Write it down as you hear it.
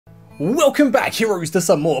Welcome back, heroes, to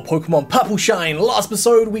some more Pokemon Purple Shine. Last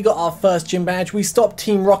episode, we got our first gym badge. We stopped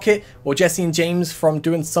Team Rocket, or Jesse and James, from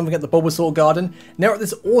doing something at the Bulbasaur Garden. Now we're at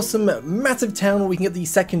this awesome, massive town where we can get the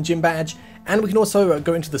second gym badge, and we can also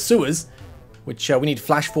go into the sewers, which we need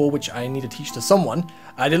Flash for, which I need to teach to someone.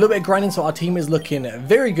 I did a little bit of grinding, so our team is looking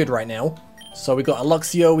very good right now. So we got a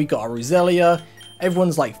Luxio, we got a Roselia.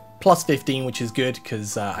 Everyone's like plus 15, which is good,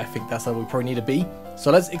 because I think that's how we probably need to be. So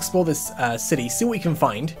let's explore this city, see what we can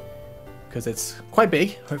find, because it's quite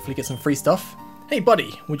big. Hopefully get some free stuff. Hey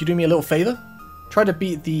buddy, would you do me a little favor? Try to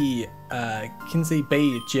beat the Kinsey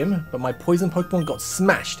Bay gym, but my poison Pokemon got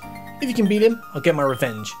smashed. If you can beat him, I'll get my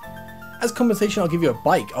revenge. As compensation, I'll give you a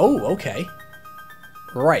bike. Oh, okay.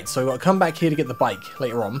 Right, so I'll come back here to get the bike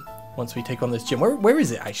later on, once we take on this gym. Where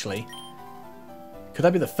is it, actually? Could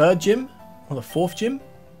that be the third gym? Or the fourth gym?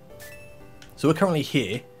 So we're currently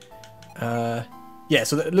here. Yeah,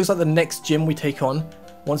 so it looks like the next gym we take on,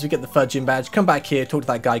 once we get the third gym badge, come back here, talk to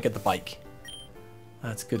that guy, get the bike.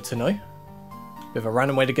 That's good to know. Bit of a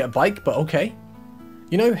random way to get a bike, but okay.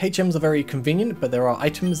 You know, HMs are very convenient, but there are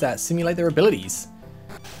items that simulate their abilities.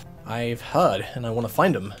 I've heard, and I want to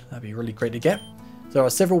find them. That'd be really great to get. There are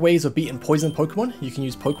several ways of beating poison Pokemon. You can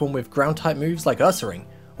use Pokemon with ground type moves like Ursaring,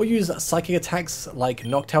 or use psychic attacks like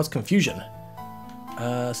Noctow's Confusion.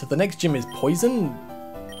 So if the next gym is poison,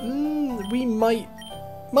 we might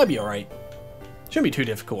be alright. Shouldn't be too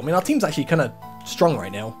difficult. I mean, our team's actually kind of strong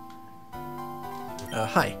right now.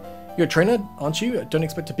 Hi. You're a trainer, aren't you? Don't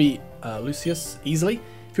expect to beat Lucius easily.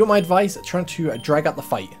 If you want my advice, try to drag out the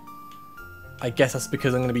fight. I guess that's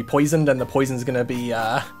because I'm going to be poisoned, and the poison's going to be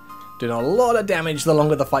doing a lot of damage the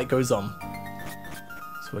longer the fight goes on.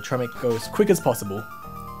 So we'll try to make it go as quick as possible.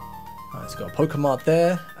 Alright, it's got a Pokemon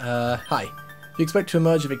there. Hi. If you expect to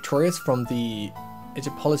emerge victorious from the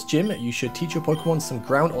Edgepolis gym, you should teach your Pokemon some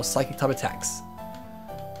ground or psychic type attacks.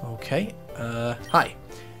 Okay, hi.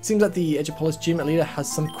 Seems like the Edgepolis gym leader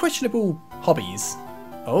has some questionable hobbies.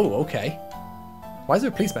 Oh, okay. Why is there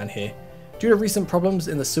a policeman here? Due to recent problems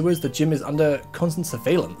in the sewers, the gym is under constant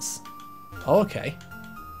surveillance. Oh, okay.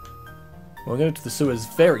 We're going to the sewers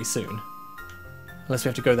very soon. Unless we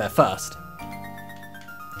have to go there first.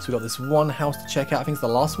 So we got this one house to check out. I think it's the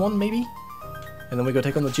last one, maybe? And then we go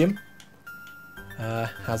take on the gym.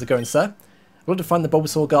 How's it going, sir? I wanted to find the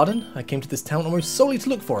Bulbasaur Garden. I came to this town almost solely to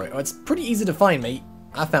look for it. Oh, it's pretty easy to find, mate.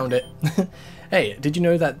 I found it. Hey, did you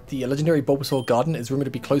know that the legendary Bulbasaur Garden is rumored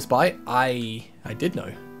to be close by? I did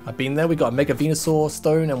know. I've been there. We got a Mega Venusaur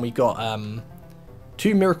stone, and we got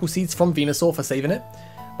 2 Miracle Seeds from Venusaur for saving it.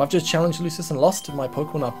 But I've just challenged Lucius and lost. My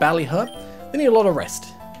Pokemon are badly hurt. They need a lot of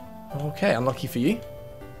rest. Okay, unlucky for you.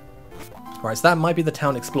 Alright, so that might be the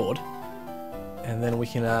town explored. And then we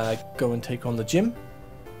can go and take on the gym.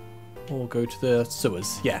 Or go to the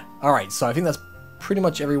sewers. Yeah. Alright, so I think that's pretty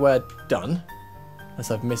much everywhere done.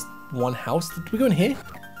 Unless I've missed one house. Did we go in here?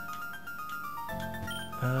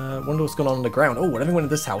 Wonder what's going on the ground. Oh, let me go into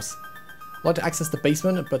this house. I'd like to access the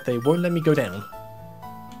basement, but they won't let me go down.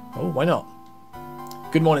 Oh, why not?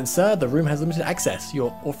 Good morning, sir. The room has limited access.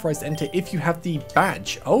 You're authorized to enter if you have the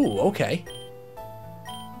badge. Oh, okay.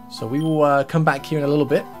 So we will come back here in a little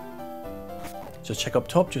bit. Just check up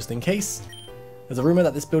top, just in case. There's a rumor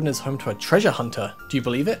that this building is home to a treasure hunter. Do you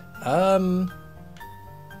believe it? I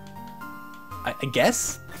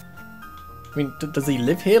guess? I mean, does he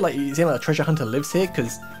live here? Like, you saying like a treasure hunter lives here?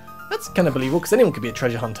 Because that's kind of believable, because anyone could be a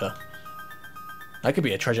treasure hunter. I could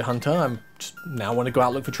be a treasure hunter. I'm just now want to go out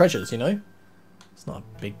and look for treasures, you know? It's not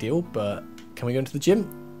a big deal, but can we go into the gym?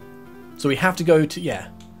 So we have to go to, yeah.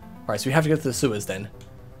 Alright, so we have to go to the sewers then.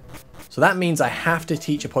 So that means I have to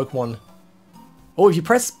teach a Pokemon. Or if you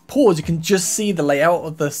press pause, you can just see the layout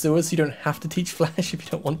of the sewers, so you don't have to teach Flash if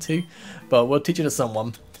you don't want to. But we'll teach it to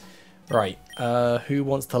someone. Right, who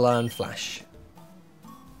wants to learn Flash?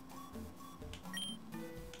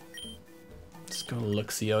 Let's go to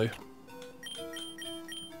Luxio.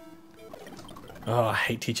 Oh, I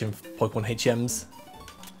hate teaching Pokemon HMs.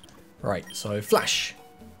 Right, so Flash.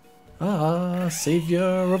 Ah, savior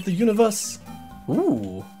of the universe.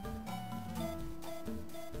 Ooh.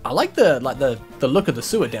 I like the look of the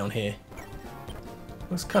sewer down here.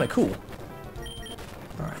 Looks kind of cool.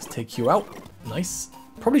 Alright, let's take you out. Nice.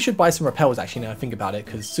 Probably should buy some repels actually now I think about it,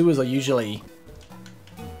 because sewers are usually...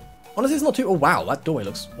 Honestly, it's not too... Oh wow, that doorway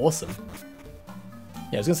looks awesome.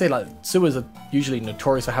 Yeah, I was going to say, like, sewers are usually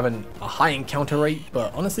notorious for having a high encounter rate,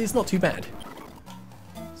 but honestly, it's not too bad.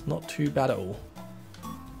 It's not too bad at all.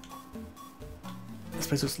 This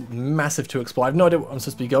place looks massive to explore. I have no idea where I'm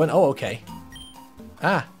supposed to be going. Oh, okay.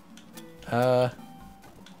 Ah.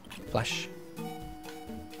 Flash.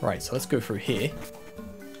 Right, so let's go through here.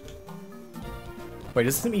 Wait,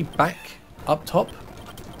 does this take me back up top?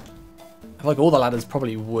 I feel like all the ladders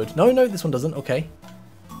probably would. No, no, this one doesn't. Okay.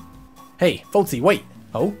 Hey, Faulty, wait.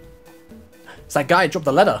 Oh? It's that guy who dropped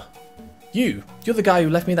the letter. You're the guy who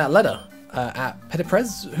left me that letter at Petit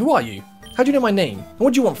Prez. Who are you? How do you know my name? And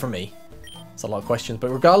what do you want from me? It's a lot of questions,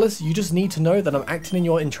 but regardless, you just need to know that I'm acting in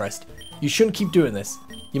your interest. You shouldn't keep doing this.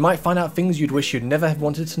 You might find out things you'd wish you'd never have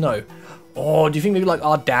wanted to know. Or do you think maybe like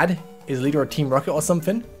our dad is leader of Team Rocket or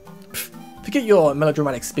something? Pfft, forget your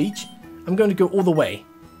melodramatic speech. I'm going to go all the way.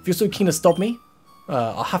 If you're so keen to stop me,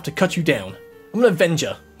 I'll have to cut you down. I'm an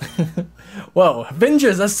Avenger. Well,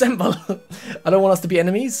 Avengers assemble! I don't want us to be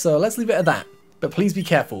enemies, so let's leave it at that. But please be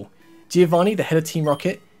careful. Giovanni, the head of Team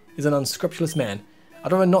Rocket, is an unscrupulous man.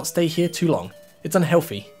 I'd rather not stay here too long. It's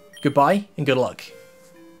unhealthy. Goodbye and good luck.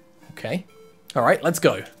 Okay. Alright, let's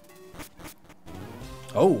go.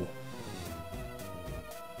 Oh.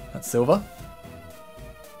 That's Silver.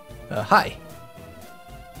 Hi.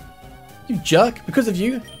 You jerk. Because of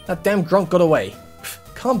you, that damn Grunk got away.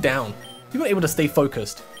 Pff, calm down. You weren't able to stay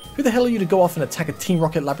focused. Who the hell are you to go off and attack a Team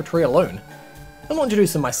Rocket laboratory alone? I'm not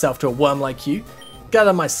introducing myself to a worm like you. Get out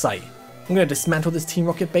of my sight. I'm going to dismantle this Team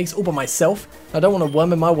Rocket base all by myself. I don't want a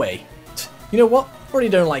worm in my way. You know what? I already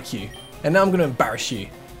don't like you. And now I'm going to embarrass you.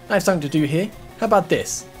 I have something to do here. How about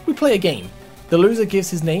this? We play a game. The loser gives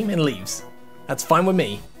his name and leaves. That's fine with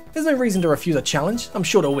me. There's no reason to refuse a challenge. I'm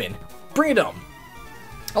sure to win. Bring it on.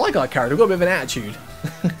 I like our character. We've got a bit of an attitude.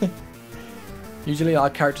 Usually our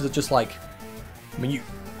characters are just like, mute.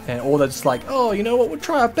 Or they're just like, oh, you know what? We'll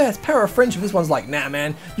try our best. Power of friendship. This one's like, nah,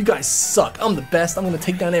 man. You guys suck. I'm the best. I'm going to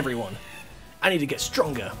take down everyone. I need to get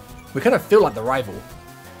stronger. We kind of feel like the rival.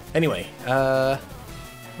 Anyway,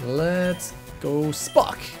 let's go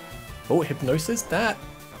Spark. Oh, Hypnosis. That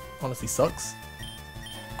honestly sucks.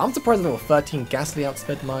 I'm surprised level 13 Ghastly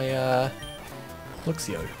outsped my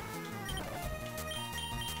Luxio.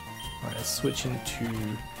 Alright, let's switch into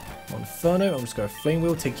Monferno. I'm just going to Flame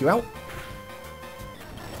Wheel, take you out.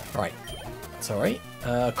 Alright, that's alright.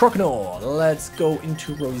 Croconaw, let's go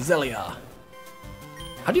into Roselia.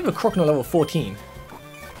 How do you have a Croconaw level 14?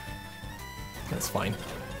 That's fine.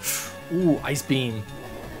 Ooh, Ice Beam.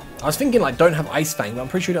 I was thinking like don't have Ice Fang, but I'm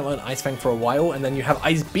pretty sure you don't learn Ice Fang for a while, and then you have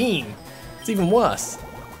Ice Beam. It's even worse.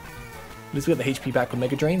 At least we got the HP back with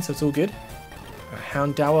Mega Drain, so it's all good.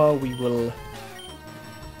 Houndour, we will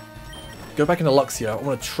go back into Luxio. I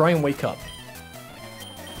want to try and wake up.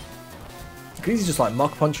 You could easily just like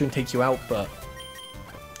Mach Punch you and take you out, but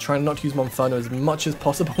trying not to use Monferno as much as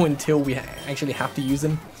possible until we actually have to use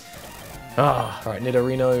him. Ah, alright,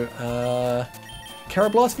 Nidorino.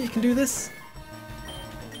 Carablast, you can do this?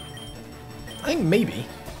 I think maybe.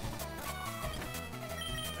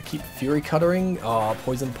 I keep Fury Cuttering. Oh,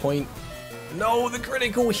 Poison Point. No, the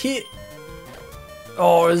critical hit!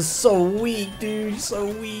 Oh, it's so weak, dude. So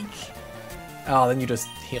weak. Oh, then you just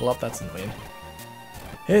heal up. That's annoying.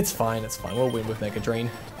 It's fine. It's fine. We'll win with Mega Drain.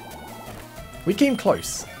 We came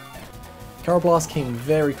close. Carablast came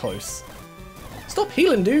very close. Stop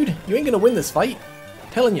healing, dude. You ain't gonna win this fight.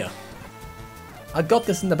 I'm telling ya. I got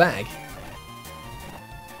this in the bag.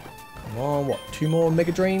 Come on, what? 2 more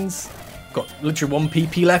Mega Drains? Got literally 1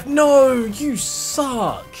 PP left. No, you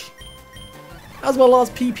suck. That was my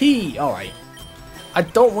last PP. Alright. I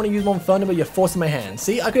don't want to use Monferno, but you're forcing my hand.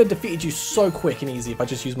 See, I could have defeated you so quick and easy if I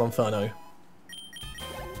just used Monferno.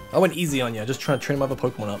 I went easy on you, just trying to train my other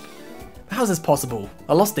Pokemon up. How's this possible?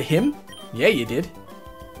 I lost to him? Yeah, you did.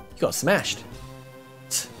 You got smashed.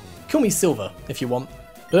 Kill me Silver, if you want,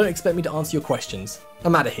 but don't expect me to answer your questions.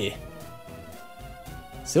 I'm out of here.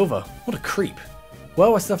 Silver? What a creep.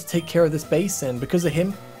 Well, I still have to take care of this base, and because of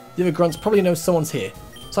him, the other grunts probably know someone's here,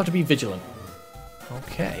 so I have to be vigilant.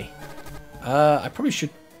 Okay. I probably should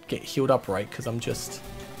get healed up, right? Because I'm just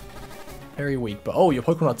very weak. But oh, your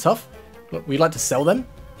Pokemon are tough? Look, we'd like to sell them?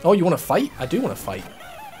 Oh, you want to fight? I do want to fight.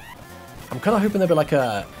 I'm kind of hoping there'll be like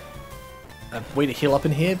a way to heal up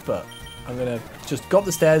in here, but I'm going to just go up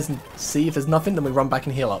the stairs and see if there's nothing, then we run back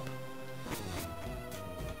and heal up.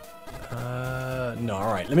 No,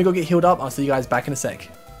 alright. Let me go get healed up. I'll see you guys back in a sec.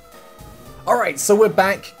 Alright, so we're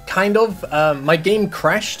back, kind of. My game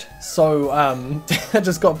crashed, so I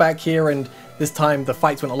just got back here, and this time the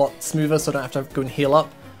fights went a lot smoother, so I don't have to go and heal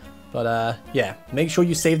up. But yeah, make sure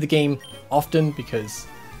you save the game often, because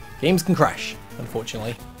games can crash,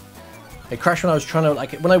 unfortunately. It crashed when I was trying to,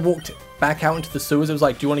 like, when I walked back out into the sewers, it was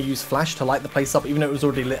like, do you want to use Flash to light the place up, even though it was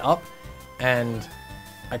already lit up? And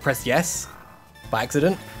I pressed yes, by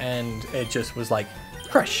accident, and it just was like,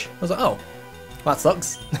 crash. I was like, oh, that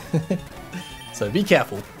sucks. So be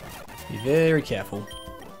careful. Be very careful.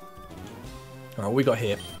 Alright, what we got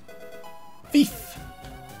here? Thief.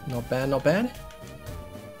 Not bad, not bad.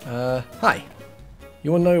 Hi.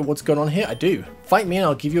 You wanna know what's going on here? I do. Fight me and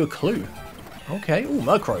I'll give you a clue. Okay, ooh,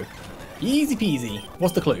 Murkrow. Easy peasy.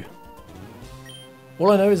 What's the clue?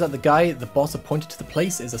 All I know is that the guy the boss appointed to the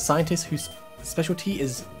place is a scientist whose specialty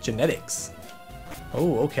is genetics.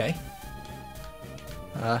 Oh, okay.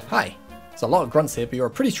 Hi. There's a lot of grunts here, but you're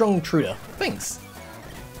a pretty strong intruder. Thanks.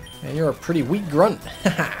 And you're a pretty weak grunt.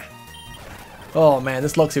 Haha. Oh man,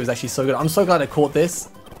 this Luxio is actually so good. I'm so glad I caught this.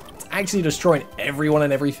 It's actually destroying everyone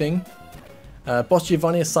and everything. Boss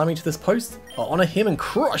Giovanni assigned me to this post. I'll honor him and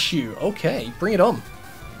crush you. Okay, bring it on.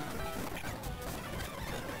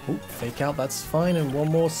 Oh, fake out, that's fine. And one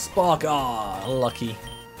more spark. Ah, unlucky.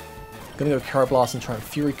 Gonna go Carablast and try and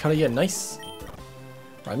Fury Cutter. Yeah, nice.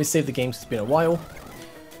 Right, let me save the game, it's been a while.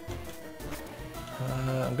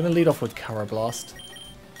 I'm gonna lead off with Carablast.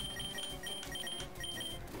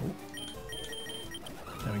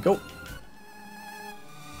 There we go.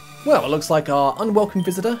 Well, it looks like our unwelcome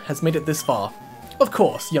visitor has made it this far. Of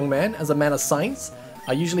course, young man, as a man of science,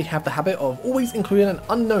 I usually have the habit of always including an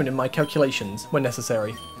unknown in my calculations when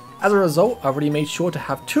necessary. As a result, I've already made sure to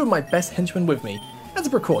have 2 of my best henchmen with me, as a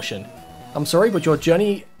precaution. I'm sorry, but your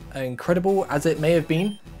journey, incredible as it may have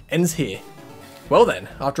been, ends here. Well then,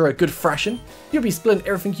 after a good thrashing, you'll be splitting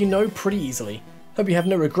everything you know pretty easily. Hope you have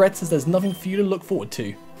no regrets as there's nothing for you to look forward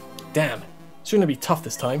to. Damn, it's going to be tough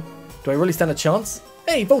this time. Do I really stand a chance?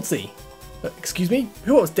 Hey, Voltsy! Excuse me?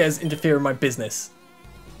 Who else dares interfere in my business?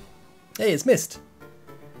 Hey, it's Mist.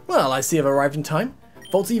 Well, I see I've arrived in time.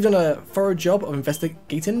 Voltsy, you've done a thorough job of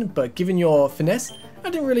investigating, but given your finesse, I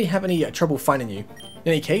didn't really have any trouble finding you. In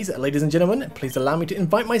any case, ladies and gentlemen, please allow me to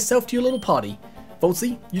invite myself to your little party.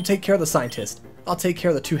 Voltsy, you take care of the scientist. I'll take care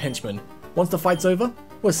of the 2 henchmen. Once the fight's over,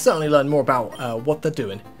 we'll certainly learn more about what they're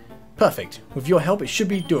doing. Perfect. With your help, it should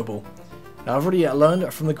be doable. I've already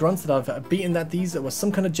learned from the grunts that I've beaten that these were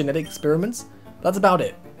some kind of genetic experiments. That's about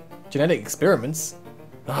it. Genetic experiments?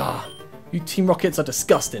 Ah, you Team Rockets are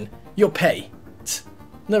disgusting. You'll pay. Tch,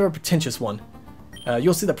 never a pretentious one.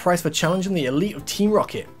 You'll see the price for challenging the elite of Team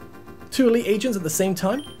Rocket. 2 elite agents at the same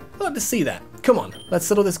time? I'd like to see that. Come on, let's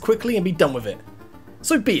settle this quickly and be done with it.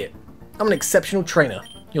 So be it. I'm an exceptional trainer.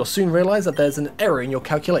 You'll soon realize that there's an error in your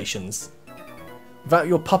calculations. Without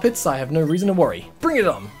your puppets, I have no reason to worry. Bring it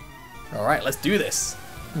on! Alright, let's do this,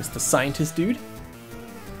 Mr. Scientist dude.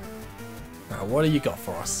 Alright, what do you got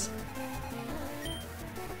for us?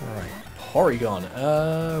 Alright,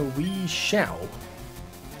 Porygon. We shall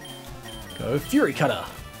go Fury Cutter.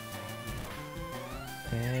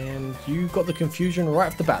 And you got the confusion right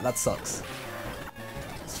off the bat, that sucks.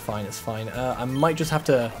 It's fine, it's fine. I might just have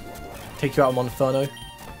to take you out on Monferno.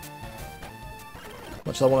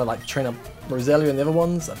 Much as I want to like train up Roselia and the other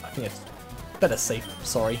ones, I think it's better safe,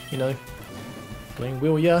 sorry, you know. Gleam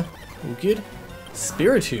Wheel, yeah, all good.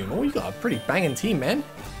 Spiritomb, oh, you got a pretty banging team, man.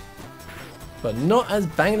 But not as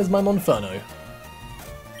banging as my Monferno.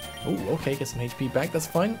 Oh, okay, get some HP back, that's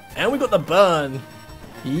fine. And we got the burn!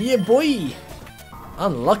 Yeah, boy!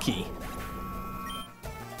 Unlucky.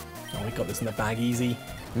 Oh, we got this in the bag easy.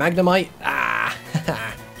 Magnemite, ah!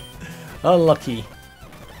 Unlucky.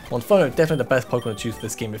 Monferno, definitely the best Pokemon to choose for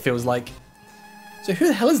this game, it feels like. So who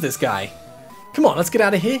the hell is this guy? Come on, let's get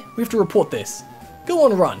out of here. We have to report this. Go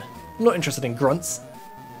on, run. I'm not interested in grunts.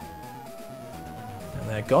 And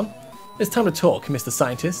they're gone. It's time to talk, Mr.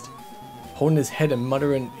 Scientist. Holding his head and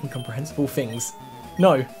muttering incomprehensible things.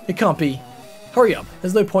 No, it can't be. Hurry up.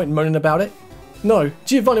 There's no point in moaning about it. No,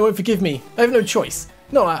 Giovanni won't forgive me. I have no choice.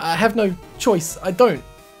 No, I have no choice. I don't.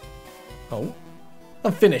 Oh?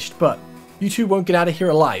 I'm finished, but you 2 won't get out of here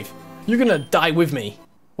alive. You're gonna die with me.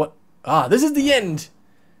 What? Ah, this is the end.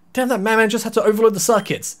 Damn, that madman just had to overload the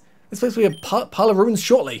circuits. This place will be a pile of ruins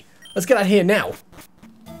shortly. Let's get out of here now.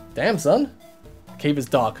 Damn, son. Cave is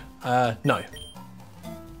dark. No.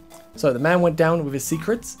 So the man went down with his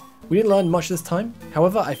secrets. We didn't learn much this time.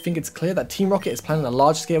 However, I think it's clear that Team Rocket is planning a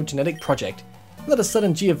large-scale genetic project, and that a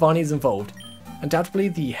certain Giovanni is involved. Undoubtedly,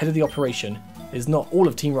 the head of the operation is not all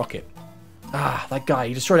of Team Rocket. Ah, that guy,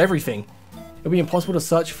 he destroyed everything. It'll be impossible to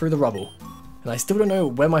search through the rubble. And I still don't know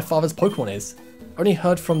where my father's Pokemon is. I only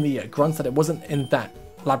heard from the grunts that it wasn't in that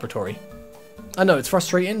laboratory. I know, it's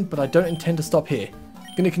frustrating, but I don't intend to stop here.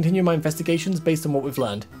 I'm going to continue my investigations based on what we've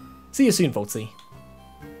learned. See you soon, Voltsy.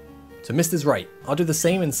 So Mist is right. I'll do the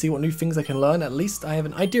same and see what new things I can learn. At least I have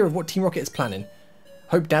an idea of what Team Rocket is planning.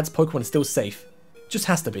 Hope Dad's Pokemon is still safe. Just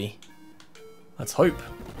has to be. Let's hope.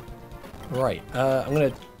 Right, I'm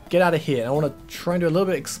going to get out of here. And I want to try and do a little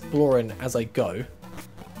bit of exploring as I go.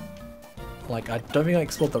 Like, I don't think I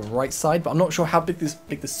explored the right side, but I'm not sure how big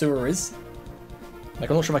the sewer is. Like,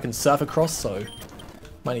 I'm not sure if I can surf across, so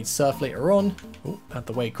might need surf later on. Oh, out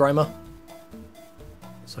the way, Grimer.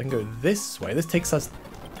 So I can go this way. This takes us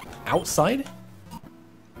outside?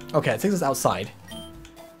 Okay, it takes us outside.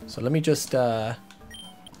 So let me just,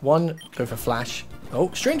 one, go for flash. Oh,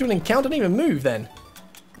 straight into an encounter, didn't even move then.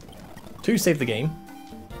 Two, save the game.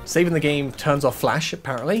 Saving the game turns off flash,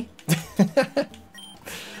 apparently.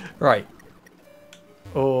 Right.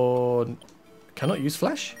 Or, cannot use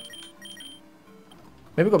flash?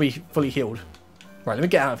 Maybe I've got to be fully healed. Right, let me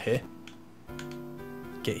get out of here.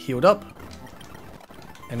 Get healed up.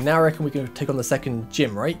 And now I reckon we can take on the second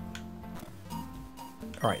gym, right?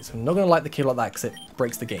 Alright, so I'm not going to light the kill like that because it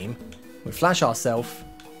breaks the game. We flash ourselves.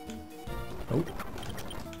 Oh.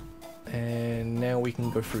 And now we can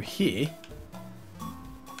go through here.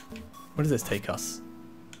 Where does this take us?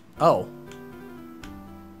 Oh.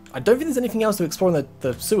 I don't think there's anything else to explore in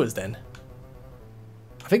the sewers then.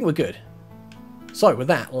 I think we're good. So with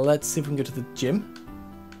that, let's see if we can go to the gym.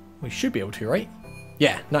 We should be able to, right?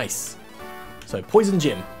 Yeah, nice. So, Poison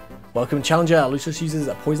Gym. Welcome, Challenger. Lucius uses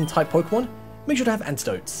a poison type Pokemon. Make sure to have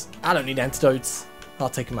antidotes. I don't need antidotes. I'll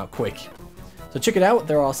take them out quick. So check it out.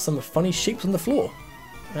 There are some funny shapes on the floor.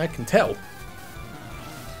 I can tell.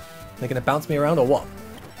 They're going to bounce me around or what?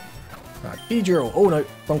 Right, Beedrill. Oh no,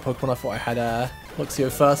 wrong Pokemon. I thought I had Luxio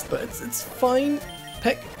first, but it's fine.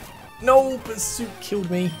 Peck. No, Pursuit killed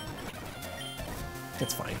me.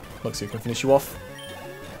 It's fine. Luxio can finish you off.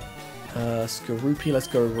 Skorupi, let's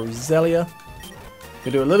go Roselia.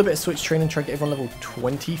 We'll do a little bit of switch training, try to get everyone level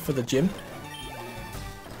 20 for the gym.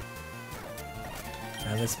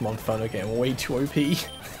 And this Monferno getting way too OP.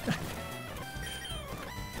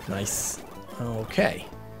 Nice. Okay.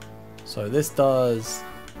 So this does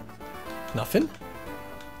nothing.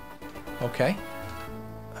 Okay.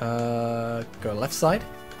 Go left side.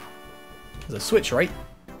 There's a switch, right?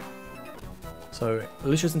 So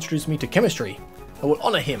Lucius introduced me to chemistry. I will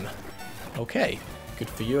honor him. Okay. Good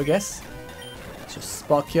for you, I guess. Let's just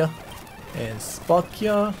Sparkia. And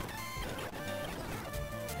Sparkia.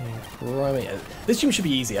 And Chromia. This gym should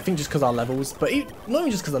be easy, I think, just because our levels. But not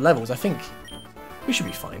even just because of levels, I think we should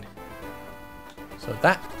be fine. So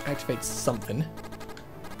that activates something.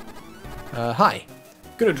 Hi.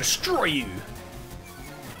 Gonna destroy you.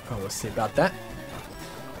 Oh, we'll see about that.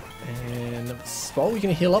 And Spell, we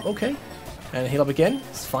can heal up, okay. And heal up again,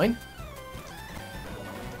 it's fine.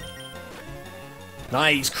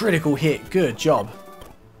 Nice, critical hit, good job.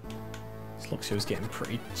 This Luxio's getting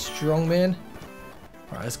pretty strong, man.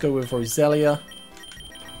 Alright, let's go with Roselia.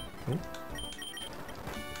 Ooh.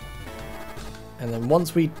 And then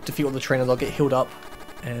once we defeat all the trainers, I'll get healed up.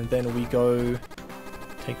 And then we go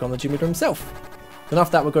take on the gym leader himself. Then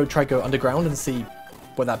after that, we'll try to go underground and see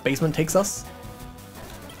where that basement takes us.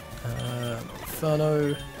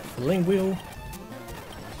 Inferno, Ling Wheel.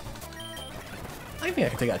 I think I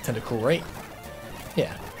can take out Tentacle, right?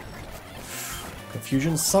 Yeah.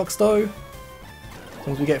 Confusion sucks though. As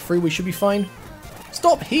long as we get through, we should be fine.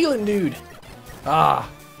 Stop healing, dude! Ah.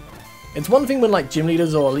 It's one thing when like gym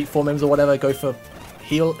leaders or Elite Four members or whatever go for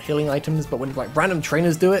healing items, but when like random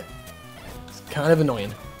trainers do it, it's kind of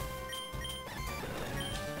annoying.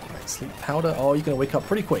 Alright, Sleep Powder. Oh, you're gonna wake up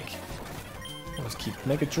pretty quick. I'll just keep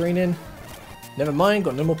Mega Draining. Never mind,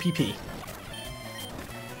 got no more PP.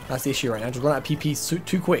 That's the issue right now, just run out of PP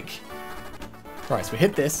too quick. Right, so we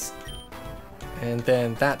hit this, and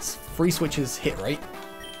then that's 3 switches hit, right?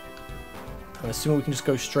 I'm assuming we can just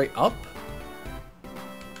go straight up.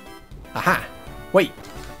 Aha! Wait!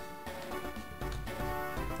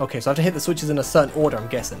 Okay, so I have to hit the switches in a certain order, I'm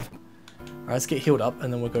guessing. Alright, let's get healed up,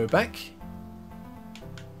 and then we'll go back.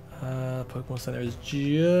 Pokemon Center is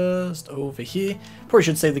just over here. Probably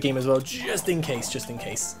should save the game as well, just in case, just in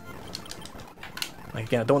case. Like,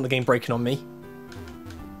 again, I don't want the game breaking on me.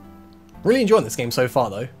 Really enjoying this game so far,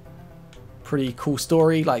 though. Pretty cool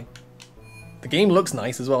story. Like, the game looks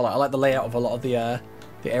nice as well. Like, I like the layout of a lot of the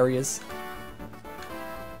areas.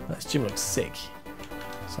 This gym looks sick.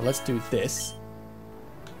 So let's do this.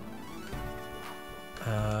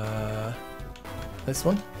 This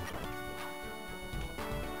one.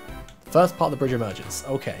 First part of the bridge emergence.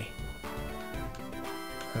 Okay.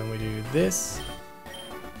 And we do this.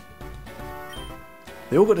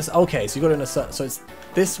 They all got this. Okay, so you got it in a certain. So it's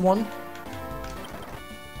this one.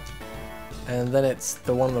 And then it's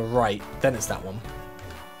the one on the right. Then it's that one.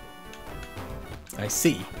 I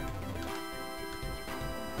see.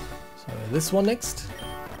 So this one next.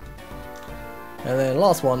 And then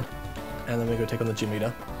last one. And then we go take on the gym leader.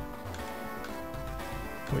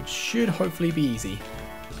 Which should hopefully be easy.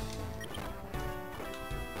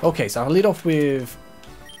 Okay, so I'll lead off with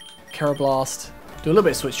Carablast. Do a little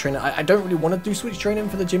bit of switch training. I don't really want to do switch training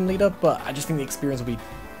for the gym leader, but I just think the experience will be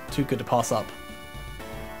too good to pass up.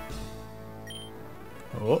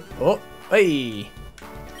 Oh, oh, hey.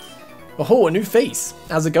 Oh, a new face.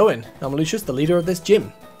 How's it going? I'm Lucius, the leader of this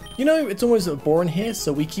gym. You know, it's almost boring here,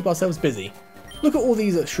 so we keep ourselves busy. Look at all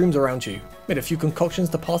these shrooms around you. Made a few concoctions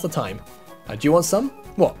to pass the time. Do you want some?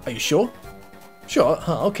 What, are you sure? Sure,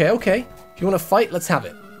 huh, okay. If you want to fight, let's have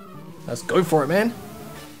it. Let's go for it, man.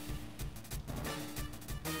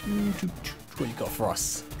 What you got for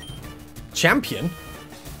us? Champion?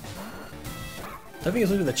 Don't think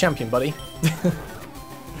it's really the champion, buddy.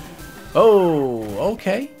 Oh,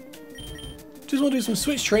 okay. Just want to do some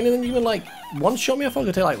switch training and you can like one-shot me. I thought I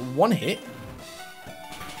could take like one hit.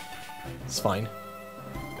 It's fine.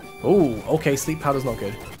 Oh, okay, sleep powder's not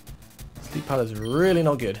good. Sleep powder's really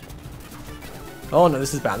not good. Oh no,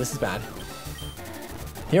 this is bad, this is bad.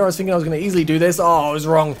 Here I was thinking I was going to easily do this. Oh, I was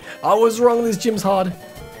wrong. I was wrong, this gym's hard.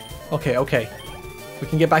 Okay. We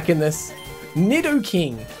can get back in this.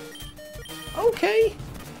 Nidoking. Okay.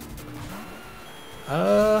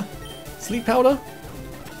 Sleep powder.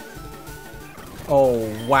 Oh,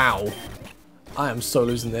 wow. I am so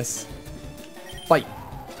losing this. Fight.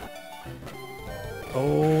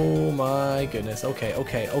 Oh my goodness. Okay. Do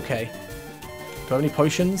I have any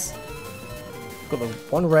potions? Got the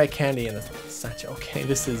one rare candy in the sachet. Okay,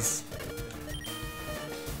 this is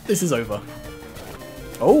over.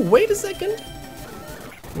 Oh, wait a second.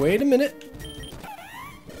 Wait a minute.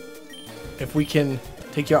 If we can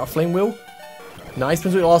take you out of Flame Wheel. Nice.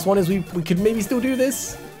 Depends what the last one is. We could maybe still do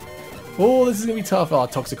this. Oh, this is going to be tough. Oh,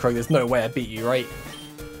 Toxicroak, there's no way I beat you, right?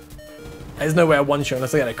 There's no way I one-shot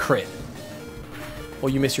unless I get a crit. Or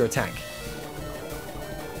you miss your attack.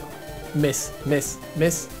 Miss.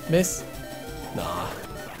 Nah.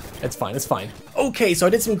 It's fine. Okay, so I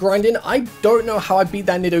did some grinding. I don't know how I beat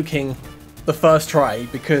that Nidoking the first try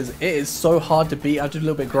because it is so hard to beat. I did a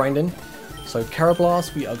little bit of grinding. So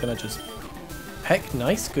Carablast, we are going to just peck.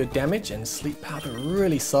 Nice, good damage. And Sleep Powder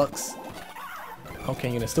really sucks. Okay,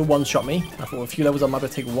 you're going to still one-shot me. I thought with a few levels I might be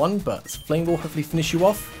able to take one, but Flame will hopefully finish you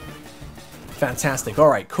off. Fantastic.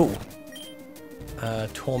 Alright, cool.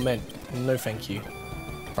 Torment. No thank you.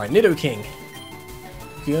 Right, Nidoking.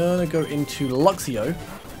 Gonna go into Luxio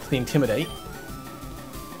for the Intimidate.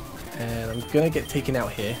 And I'm gonna get taken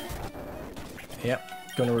out here.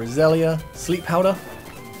 Yep. Gonna Roselia. Sleep Powder.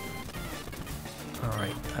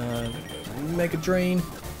 Alright. Mega Drain.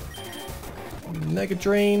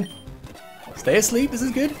 Stay asleep, this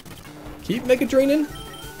is good. Keep Mega Draining.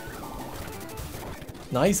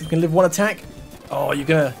 Nice, you can live one attack. Oh, you're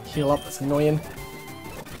gonna heal up, that's annoying.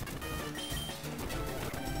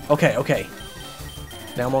 Okay.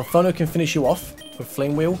 Now Monferno can finish you off with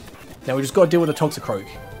Flame Wheel. Now we just gotta deal with the Toxicroak.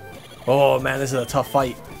 Oh man, this is a tough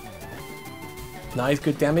fight. Nice,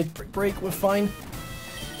 good damage. Break, we're fine.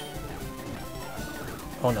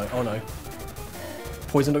 Oh no.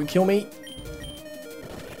 Poison don't kill me.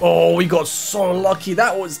 Oh, we got so lucky.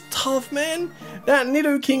 That was tough, man. That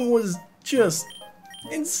Nidoking was just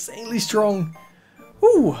insanely strong.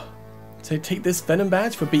 Ooh. So take this Venom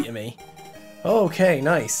Badge for beating me. Okay,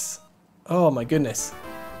 nice. Oh my goodness.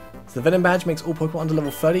 So the Venom Badge makes all Pokemon under level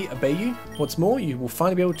 30 obey you. What's more, you will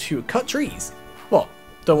finally be able to cut trees. What?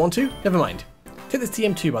 Don't want to? Never mind. Take this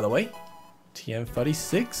TM2, by the way.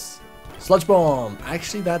 TM36. Sludge Bomb.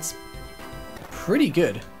 Actually, that's pretty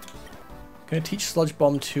good. Gonna teach Sludge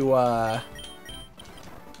Bomb to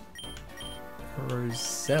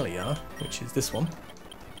Roselia, which is this one.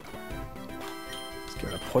 Let's get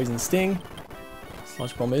rid of Poison Sting.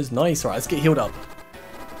 Sludge Bomb is nice. Alright, let's get healed up.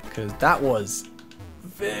 Because that was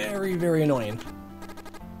very, very annoying.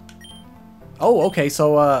 Oh, okay,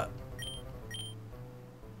 so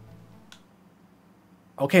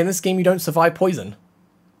okay, in this game you don't survive poison.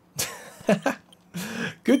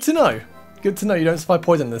 Good to know. Good to know you don't survive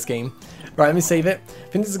poison in this game. Right, let me save it. I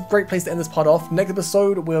think this is a great place to end this part off. Next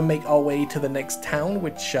episode, we'll make our way to the next town,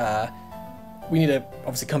 which we need to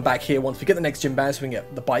obviously come back here once we get the next gym badge so we can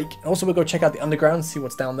get the bike. And also, we'll go check out the underground, see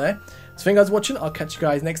what's down there. So thank you guys for watching. I'll catch you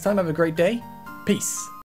guys next time. Have a great day. Peace.